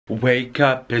Wake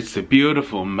up, it's a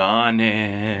beautiful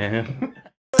morning.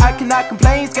 I cannot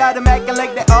complain, got them acting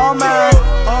like they all mine.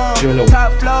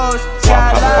 Top floors,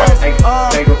 skylines,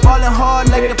 falling hard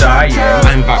like the dying.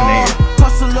 I'm vaccinated.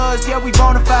 Hustlers, yeah, we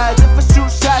bona fides. If I shoot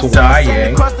shots,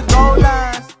 dying. Across the goal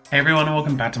lines. Hey everyone, and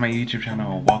welcome back to my YouTube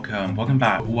channel. Welcome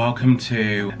back. Welcome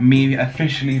to me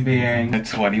officially being a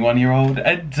 21-year-old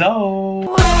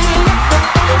adult.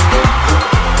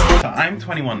 So I'm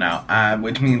 21 now,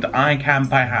 which means I can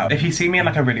buy a house. If you see me in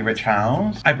like a really rich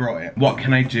house, I brought it. What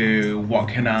can I do? What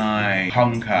can I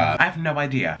conquer? I have no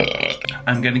idea.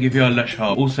 I'm gonna give you a Lush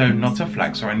haul. Also, not to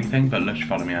flex or anything, but Lush,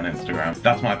 follow me on Instagram.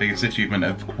 That's my biggest achievement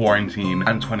of quarantine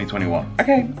and 2021.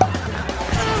 Okay.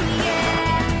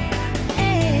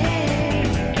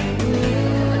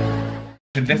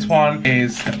 This one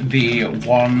is the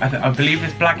one, I believe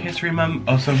it's Black History Month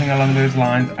or something along those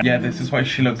lines. Yeah, this is what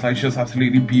she looks like. She looks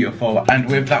absolutely beautiful. And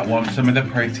with that one, some of the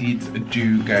proceeds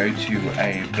do go to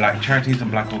black charities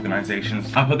and black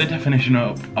organizations. I'll put the definition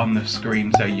up on the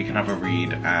screen so you can have a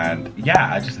read. And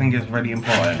yeah, I just think it's really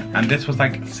important. And this was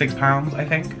like £6, I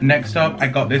think. Next up, I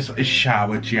got this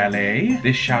shower jelly.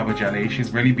 This shower jelly,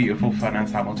 she's really beautiful, fun, and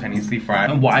simultaneously fresh.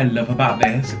 And what I love about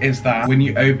this is that when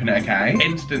you open it, okay,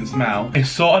 instant smell. It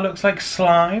sort of looks like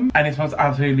slime and it smells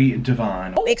absolutely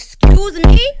divine. Excuse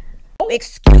me?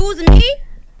 Excuse me?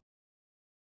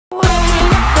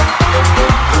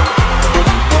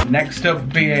 Next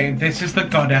up being, this is the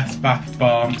Goddess Bath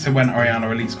Bomb. So when Ariana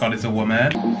released God is a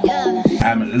Woman,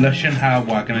 Lush and her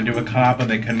were gonna do a collab, but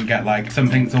they couldn't get like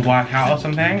something to work out or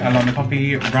something along the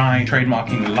copyright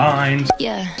trademarking lines.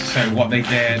 Yeah. So what they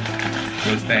did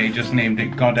was they just named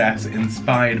it Goddess,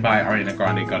 inspired by Ariana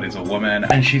Grande, God is a Woman.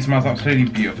 And she smells absolutely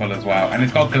beautiful as well. And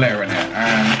it's got glitter in it,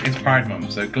 and it's Pride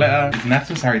Month, so glitter is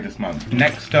necessary this month.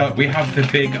 Next up, we have the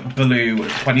Big Blue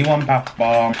 21 Bath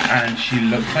Bomb, and she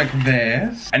looks like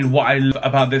this. And what I love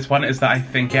about this one is that I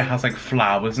think it has like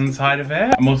flowers inside of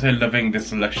it. I'm also loving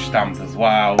this Lush stamp as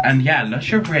well. And yeah,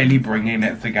 Lush are really bringing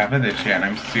it together this year, and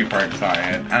I'm super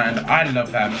excited. And I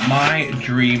love them. My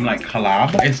dream like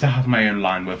collab is to have my own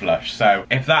line with Lush. So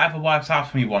if that ever works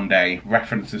out for me one day,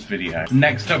 reference this video.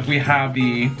 Next up, we have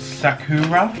the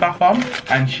Sakura Bath Bomb,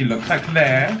 and she looks like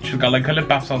this. She's got like colored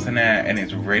bath salts in it, and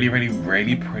it's really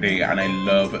pretty, and I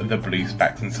love the blue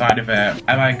specks inside of it.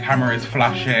 And my camera is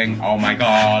flashing. Oh my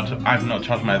god, I've not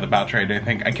charged my other battery, I don't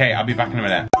think. Okay, I'll be back in a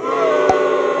minute.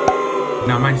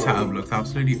 Now my setup looks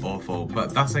absolutely awful,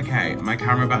 but that's okay. My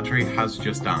camera battery has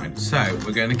just died. So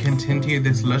we're going to continue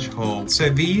this Lush haul. So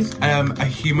these are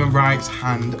Human Rights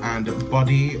hand and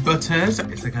body butters.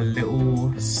 It's like a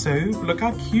little soap. Look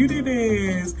how cute it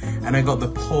is. And I got the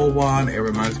paw one. It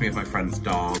reminds me of my friend's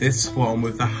dog. This one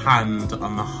with the hand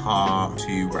on the heart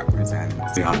to represent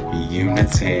the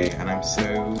unity. And I'm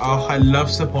so, oh, I love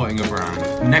supporting a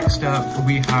brand. Next up,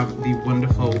 we have the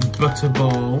wonderful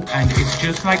Butterball. And it's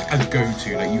just like a go-to.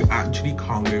 Like, you actually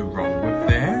can't go wrong with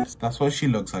this. That's what she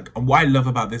looks like. And what I love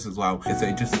about this as well is that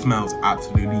it just smells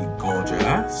absolutely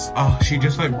gorgeous. Oh, she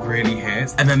just like really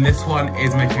hits. And then this one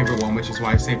is my favorite one, which is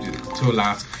why I saved it till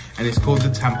last. And it's called the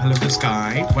Temple of the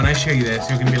Sky. When I show you this,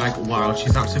 you're gonna be like, wow,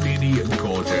 she's absolutely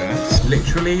gorgeous.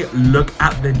 Literally, look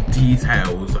at the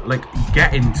details. Like,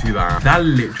 get into that. That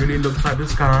literally looks like the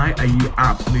sky. Are you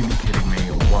absolutely kidding me?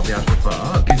 What the actual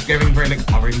fuck? It's giving very like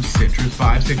orange citrus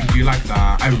vibes. So if you do like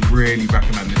that, I really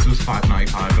recommend this. It was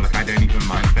 £5.95, but like I don't even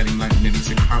mind spending like nearly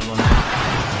 £6 on it.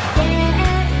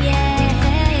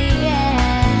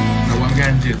 What I'm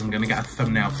going to do is I'm going to get a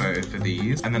thumbnail photo for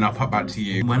these, and then I'll pop back to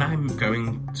you when I'm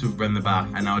going to run the bath,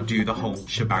 and I'll do the whole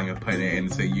shebang of putting it in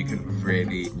so you can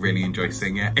really enjoy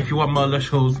seeing it. If you want more Lush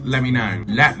hauls, let me know.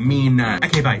 Let me know.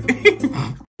 Okay, bye.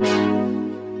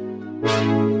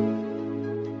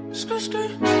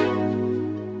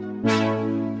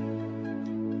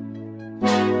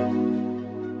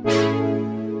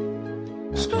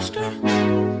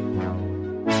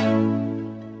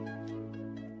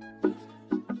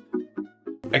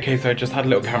 Okay, so I just had a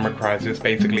little camera crisis.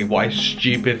 Basically, what I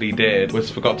stupidly did was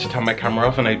forgot to turn my camera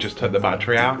off, and I just took the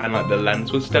battery out, and like the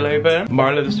lens was still open.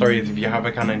 Moral of the story is, if you have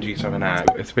a Canon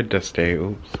G7R, it's a bit dusty.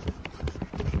 Oops.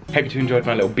 Hope you enjoyed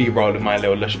my little B-roll of my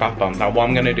little Lush bath bombs. Now what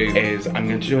I'm going to do is I'm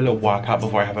going to do a little workout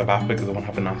before I have a bath, because I want to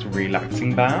have a nice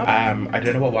relaxing bath. I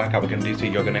don't know what workout we're going to do, so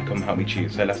you're going to come help me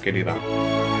choose. So let's go do that.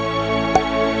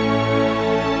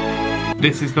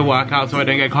 This is the workout so I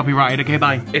don't get copyrighted, okay,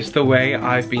 bye. It's the way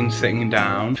I've been sitting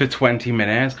down for 20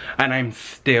 minutes and I'm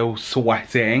still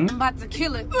sweating. I'm about to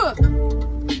kill it.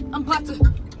 I'm about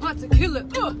to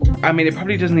I mean, it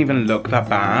probably doesn't even look that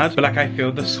bad, but like I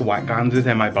feel the sweat glands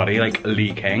in my body like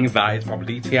leaking. That is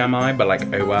probably TMI, but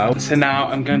like, oh well. So now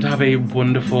I'm going to have a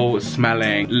wonderful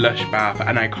smelling Lush bath,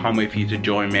 and I can't wait for you to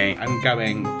join me. I'm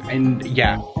going, and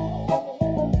yeah.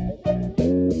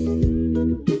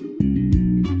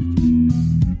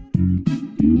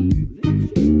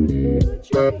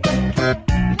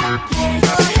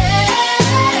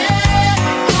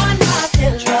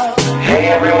 Hey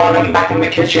everyone, I'm back in the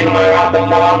kitchen where I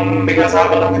belong, because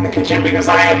I belong in the kitchen because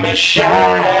I am a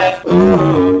chef.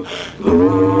 Ooh,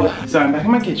 ooh. So I'm back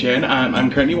in my kitchen and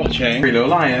I'm currently watching Three Little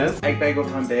Liars, Egg Bagel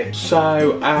Time Bitch.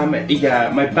 So yeah,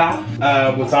 my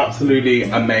bath was absolutely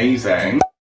amazing.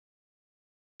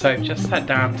 So I've just sat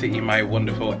down to eat my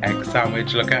wonderful egg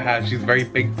sandwich. Look at her, she's very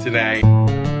big today.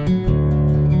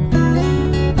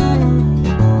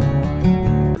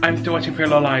 I'm still watching Three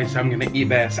Little Liars, so I'm gonna eat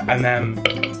this and then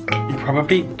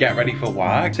probably get ready for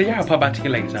work. So yeah, I'll pop back to you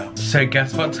later. So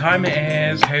guess what time it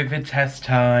is? COVID test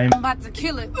time. I'm about to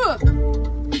kill it.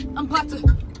 I'm about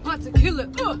to kill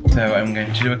it. So I'm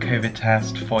going to do a COVID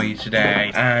test for you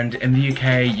today. And in the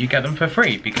UK, you get them for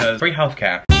free because free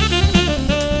healthcare.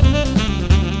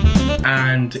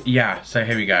 And yeah, so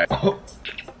here we go.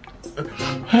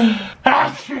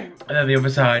 And then the other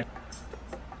side.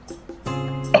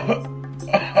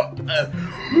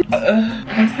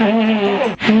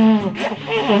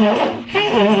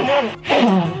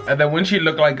 And then when she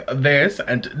looked like this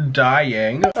and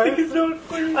dying. It's not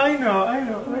funny. I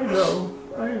know.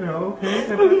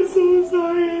 Okay. I'm so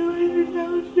sorry.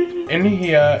 In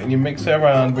here, and you mix it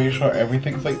around, make sure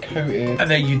everything's like coated. And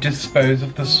then you dispose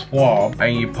of the swab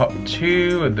and you pop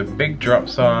 2 of the big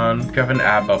drops on. If you have an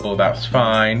air bubble, that's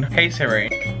fine. Hey Siri,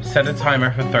 set a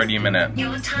timer for 30 minutes.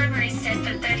 Your timer is set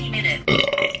for 30 minutes.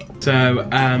 So,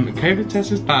 COVID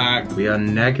test is back. We are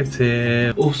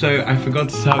negative. Also, I forgot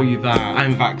to tell you that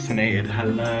I'm vaccinated.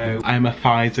 Hello. I'm a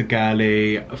Pfizer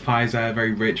girly. Pfizer,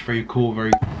 very rich, very cool,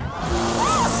 very...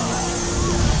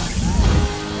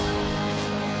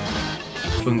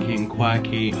 funky and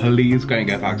quirky. Please go and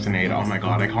get vaccinated. Oh my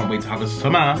god, I can't wait to have a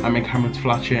summer. And my camera's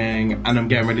flashing and I'm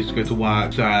getting ready to go to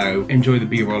work. So, enjoy the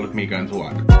B-roll of me going to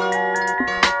work.